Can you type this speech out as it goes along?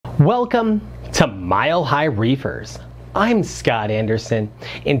Welcome to Mile High Reefers. I'm Scott Anderson,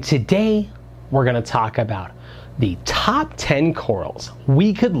 and today we're going to talk about the top 10 corals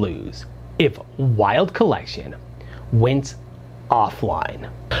we could lose if wild collection went offline.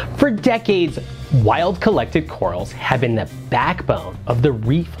 For decades, wild collected corals have been the backbone of the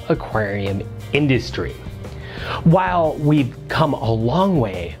reef aquarium industry. While we've come a long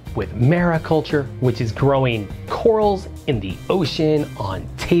way with mariculture, which is growing corals in the ocean on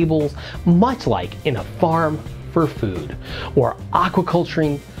tables, much like in a farm for food, or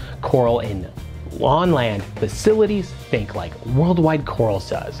aquaculturing coral in on-land facilities, think like Worldwide Corals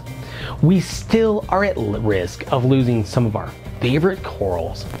does, we still are at risk of losing some of our favorite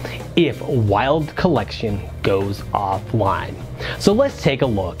corals if wild collection goes offline. So let's take a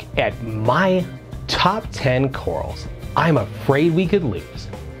look at my top 10 corals I'm afraid we could lose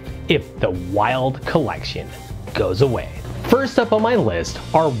if the wild collection goes away. First up on my list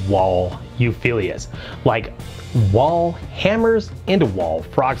are wall euphyllias, like wall hammers and wall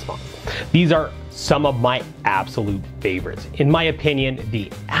frogspon. These are some of my absolute favorites. In my opinion,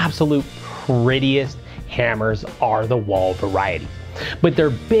 the absolute prettiest hammers are the wall variety, but they're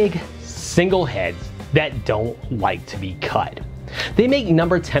big single heads that don't like to be cut. They make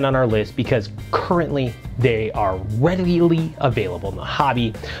number 10 on our list because currently they are readily available in the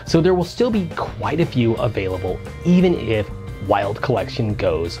hobby, so there will still be quite a few available even if wild collection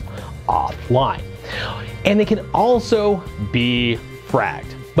goes offline. And they can also be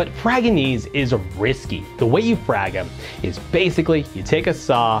fragged. But fragging these is risky. The way you frag them is basically you take a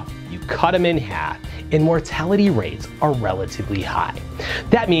saw, you cut them in half, and mortality rates are relatively high.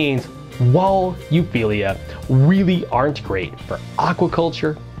 That means wall euphyllia really aren't great for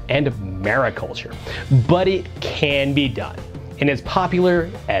aquaculture and mariculture, but it can be done. And as popular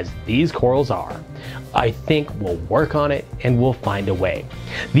as these corals are, I think we'll work on it and we'll find a way.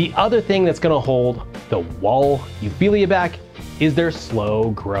 The other thing that's going to hold the wall euphyllia back is their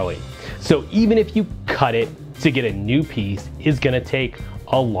slow growing. So even if you cut it to get a new piece, is going to take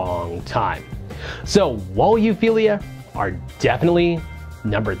a long time. So wall euphyllia are definitely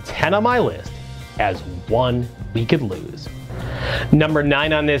number 10 on my list as one we could lose. Number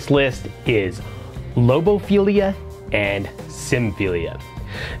 9 on this list is lobophilia and symphilia.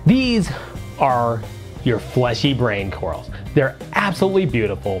 These are your fleshy brain corals. They're absolutely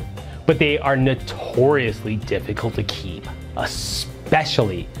beautiful, but they are notoriously difficult to keep,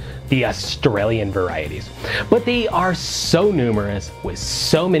 especially the Australian varieties. But they are so numerous with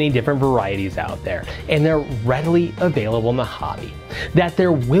so many different varieties out there, and they're readily available in the hobby, that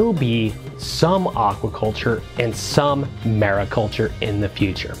there will be some aquaculture and some mariculture in the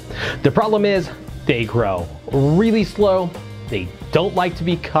future. The problem is they grow really slow, they don't like to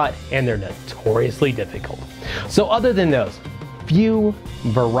be cut, and they're notoriously difficult. So other than those few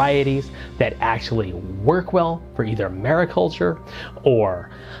varieties that actually work well for either mariculture or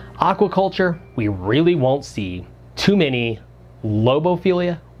aquaculture, we really won't see too many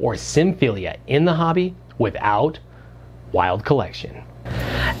lobophilia or symphilia in the hobby without wild collection.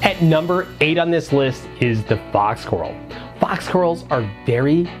 At number 8 on this list is the fox coral. Fox corals are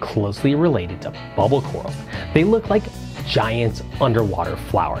very closely related to bubble corals. They look like giant underwater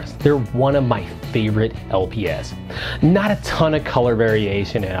flowers. They're one of my favorite LPS. Not a ton of color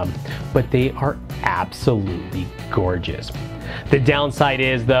variation in them, but they are absolutely gorgeous. The downside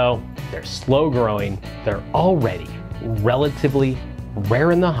is though, they're slow growing, they're already relatively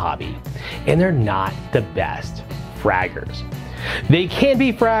rare in the hobby, and they're not the best fraggers. They can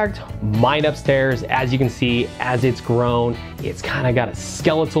be fragged. Mine upstairs, as you can see, as it's grown, it's kind of got a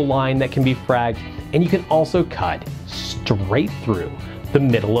skeletal line that can be fragged, and you can also cut straight through the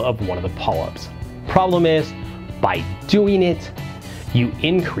middle of one of the polyps. Problem is, by doing it, you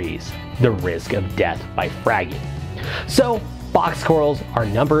increase the risk of death by fragging. So fox corals are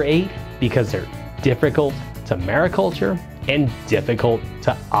number 8 because they're difficult to mariculture and difficult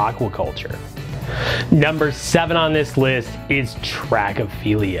to aquaculture. Number 7 on this list is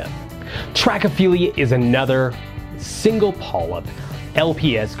Trachyphilia. Trachyphilia is another single polyp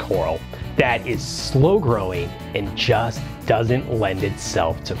LPS coral that is slow growing and just doesn't lend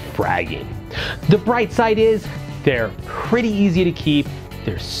itself to fragging. The bright side is they're pretty easy to keep,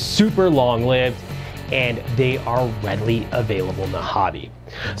 they're super long lived, and they are readily available in the hobby.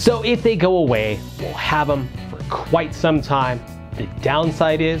 So if they go away, we'll have them for quite some time. The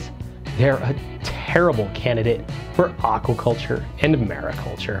downside is they're a terrible candidate for aquaculture and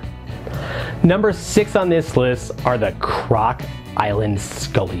mariculture. Number 6 on this list are the Croc Island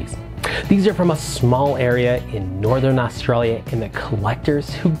Scullies. These are from a small area in northern Australia, and the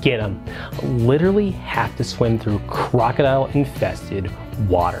collectors who get them literally have to swim through crocodile-infested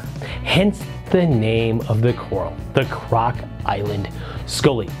water, hence the name of the coral, the Croc Island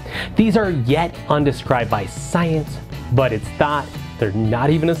scully. These are yet undescribed by science, but it's thought they're not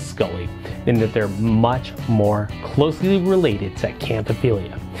even a scully, and that they're much more closely related to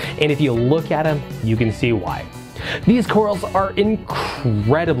Acanthophilia. And if you look at them, you can see why. These corals are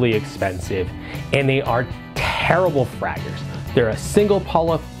incredibly expensive, and they are terrible fraggers. They're a single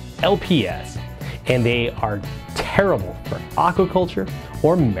polyp LPS, and they are terrible for aquaculture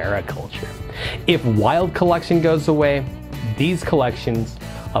or mariculture. If wild collection goes away, these collections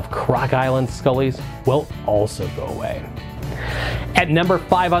of Croc Island scullies will also go away. At number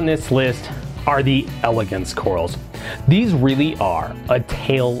 5 on this list are the elegance corals. These really are a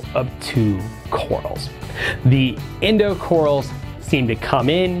tale of two corals. The Indo corals seem to come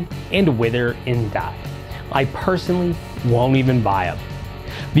in and wither and die. I personally won't even buy them.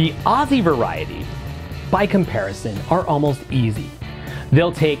 The Aussie variety, by comparison, are almost easy.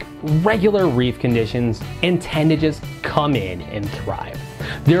 They'll take regular reef conditions and tend to just come in and thrive.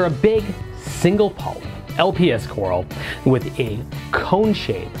 They're a big single polyp LPS coral with a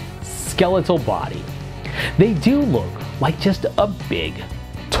cone-shaped skeletal body. They do look like just a big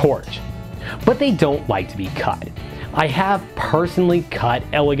torch, but they don't like to be cut. I have personally cut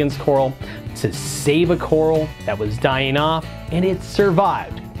elegance coral to save a coral that was dying off, and it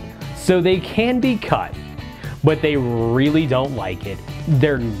survived. So they can be cut, but they really don't like it.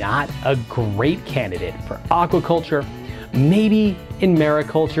 They're not a great candidate for aquaculture, maybe in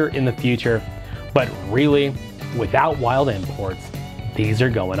mariculture in the future, but really, without wild imports, these are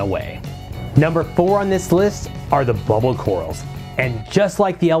going away. Number 4 on this list are the bubble corals. And just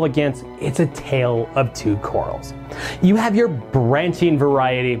like the elegance, it's a tale of two corals. You have your branching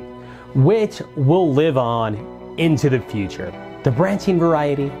variety, which will live on into the future. The branching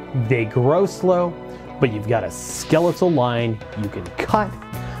variety, they grow slow, but you've got a skeletal line you can cut,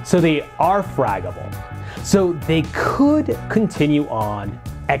 so they are fraggable. So they could continue on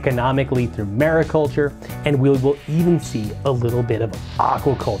economically through mariculture, and we will even see a little bit of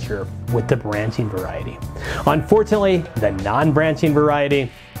aquaculture with the branching variety. Unfortunately, the non-branching variety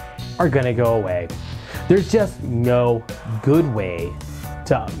are gonna go away. There's just no good way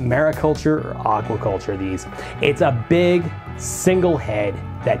to mariculture or aquaculture these. It's a big single head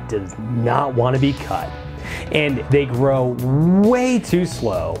that does not want to be cut, and they grow way too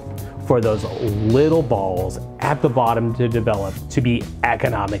slow for those little balls at the bottom to develop to be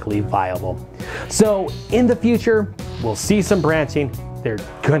economically viable. So in the future, we'll see some branching. They're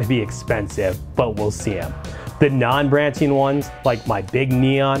going to be expensive, but we'll see them. The non-branching ones, like my big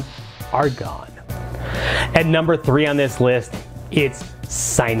neon, are gone. At number 3 on this list, it's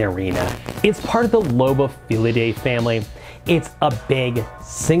Cinerina. It's part of the Lobophilidae family. It's a big,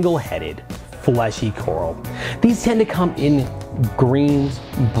 single-headed, fleshy coral. These tend to come in greens,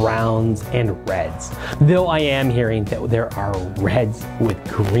 browns, and reds. Though I am hearing that there are reds with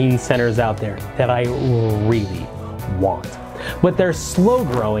green centers out there that I really want. But they're slow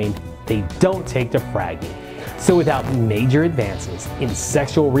growing, they don't take to fragging. So without major advances in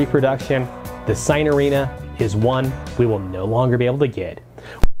sexual reproduction, the Cinerina is one we will no longer be able to get.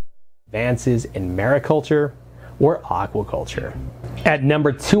 Advances in mariculture or aquaculture. At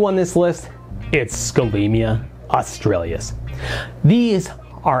number 2 on this list, it's Scolemia australis. These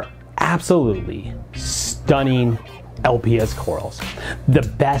are absolutely stunning LPS corals. The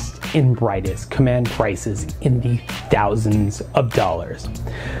best and brightest command prices in the thousands of dollars.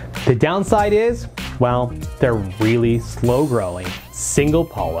 The downside is, well, they're really slow growing, single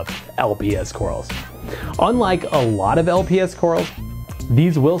polyp LPS corals. Unlike a lot of LPS corals,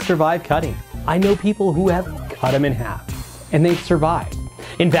 these will survive cutting. I know people who have cut them in half, and they've survived.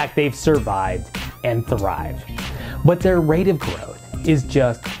 In fact, they've survived and thrived. But their rate of growth is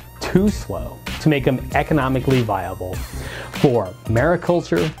just too slow to make them economically viable for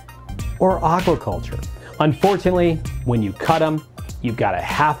mariculture or aquaculture. Unfortunately, when you cut them, you've got a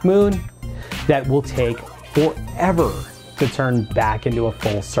half moon that will take forever to turn back into a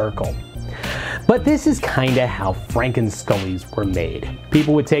full circle. But this is kind of how Frankenscullies were made.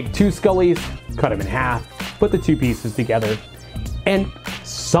 People would take 2 scullies, cut them in half, put the 2 pieces together, and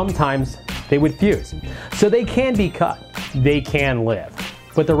sometimes they would fuse. So they can be cut, they can live,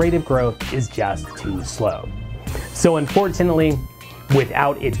 but the rate of growth is just too slow. So unfortunately,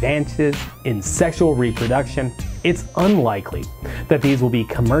 without advances in sexual reproduction, it's unlikely that these will be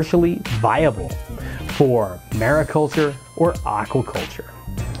commercially viable for mariculture or aquaculture.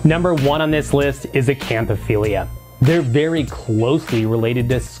 Number 1 on this list is Acanthophilia. They're very closely related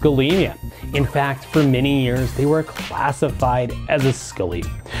to Scolemia. In fact, for many years, they were classified as a scully.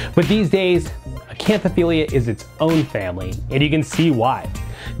 But these days, Acanthophilia is its own family, and you can see why.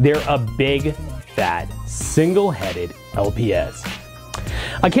 They're a big, fat, single-headed LPS.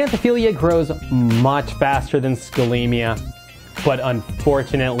 Acanthophilia grows much faster than Scalemia, but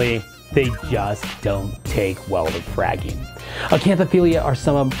unfortunately, they just don't take well to fragging. Acanthophilia are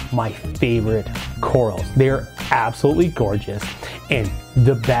some of my favorite corals. They're absolutely gorgeous and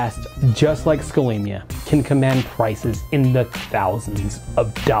the best, just like Scalemia, can command prices in the thousands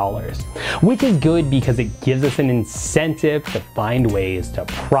of dollars, which is good because it gives us an incentive to find ways to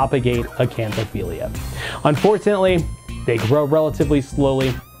propagate Acanthophilia. Unfortunately, they grow relatively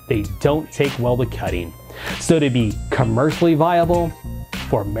slowly, they don't take well to cutting, so to be commercially viable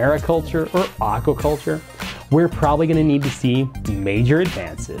for mariculture or aquaculture, we're probably going to need to see major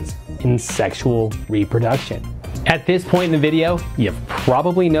advances in sexual reproduction. At this point in the video, you've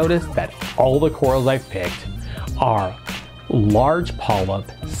probably noticed that all the corals I've picked are large polyp,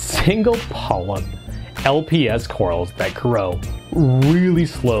 single polyp LPS corals that grow really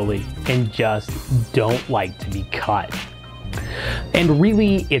slowly and just don't like to be cut. And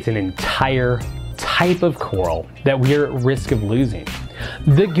really, it's an entire type of coral that we're at risk of losing.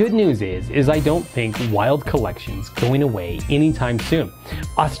 The good news is I don't think wild collection's going away anytime soon.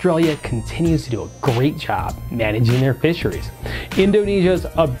 Australia continues to do a great job managing their fisheries. Indonesia's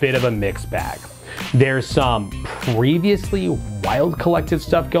a bit of a mixed bag. There's some previously wild collected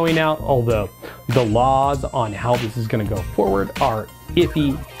stuff going out, although the laws on how this is going to go forward are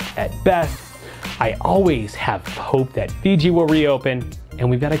iffy at best. I always have hope that Fiji will reopen, and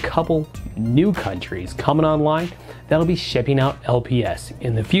we've got a couple new countries coming online that'll be shipping out LPS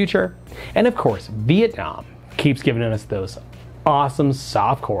in the future. And of course, Vietnam keeps giving us those awesome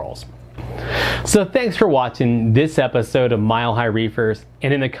soft corals. So thanks for watching this episode of Mile High Reefers,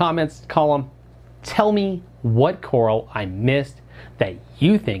 and in the comments column, tell me what coral I missed that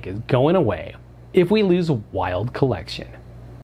you think is going away if we lose wild collection.